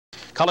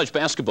College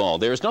basketball.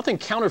 There's nothing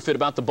counterfeit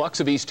about the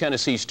Bucks of East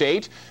Tennessee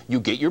State. You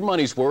get your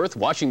money's worth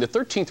watching the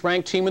 13th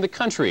ranked team in the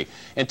country.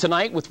 And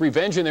tonight, with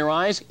revenge in their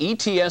eyes,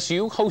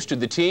 ETSU hosted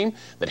the team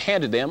that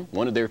handed them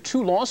one of their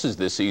 2 losses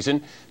this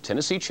season,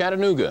 Tennessee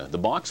Chattanooga. The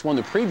Bucks won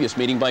the previous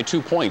meeting by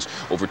 2 points.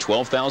 Over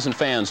 12,000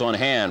 fans on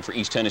hand for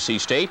East Tennessee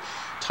State.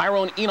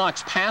 Tyrone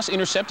Enoch's pass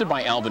intercepted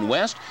by Alvin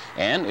West,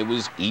 and it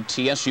was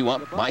ETSU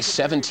up by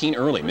 17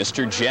 early.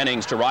 Mr.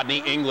 Jennings to Rodney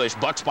English.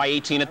 Bucks by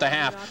 18 at the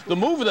half. The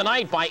move of the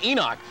night by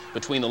Enoch.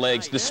 Between the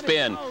legs, the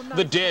spin,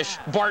 the dish,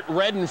 Bart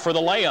Redden for the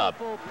layup.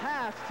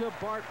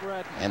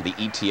 And the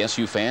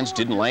ETSU fans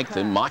didn't like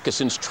the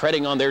moccasins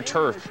treading on their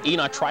turf.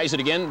 Enoch tries it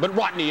again, but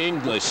Rodney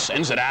English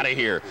sends it out of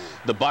here.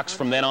 The Bucks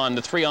from then on,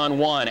 the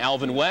 3-on-1.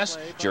 Alvin West,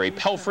 Jerry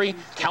Pelfrey,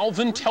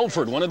 Calvin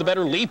Telford, one of the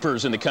better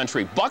leapers in the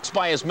country. Bucks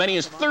by as many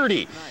as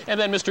 30. And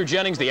then Mr.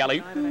 Jennings, the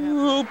alley,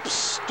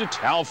 oops, to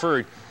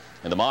Telford.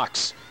 And the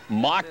Mocs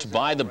mocked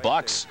by the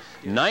Bucks.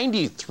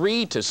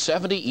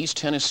 93-70, East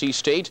Tennessee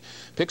State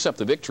picks up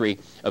the victory,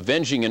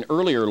 avenging an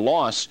earlier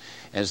loss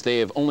as they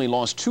have only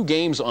lost 2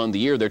 games on the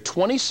year. Their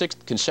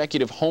 26th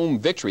consecutive home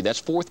victory.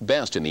 That's 4th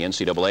best in the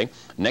NCAA.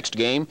 Next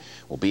game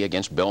will be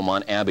against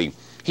Belmont Abbey.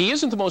 He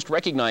isn't the most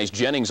recognized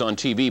Jennings on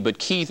TV, but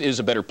Keith is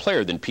a better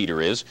player than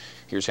Peter is.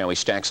 Here's how he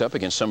stacks up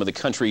against some of the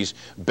country's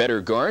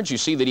better guards. You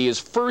see that he is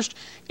 1st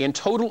in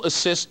total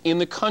assists in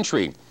the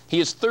country. He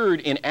is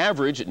 3rd in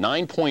average at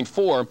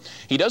 9.4.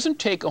 He doesn't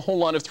take a whole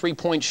lot of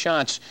 3-point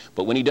shots,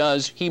 but when he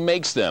does, he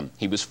makes them.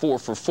 He was 4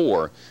 for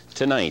 4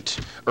 tonight.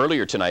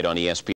 Earlier tonight on ESPN.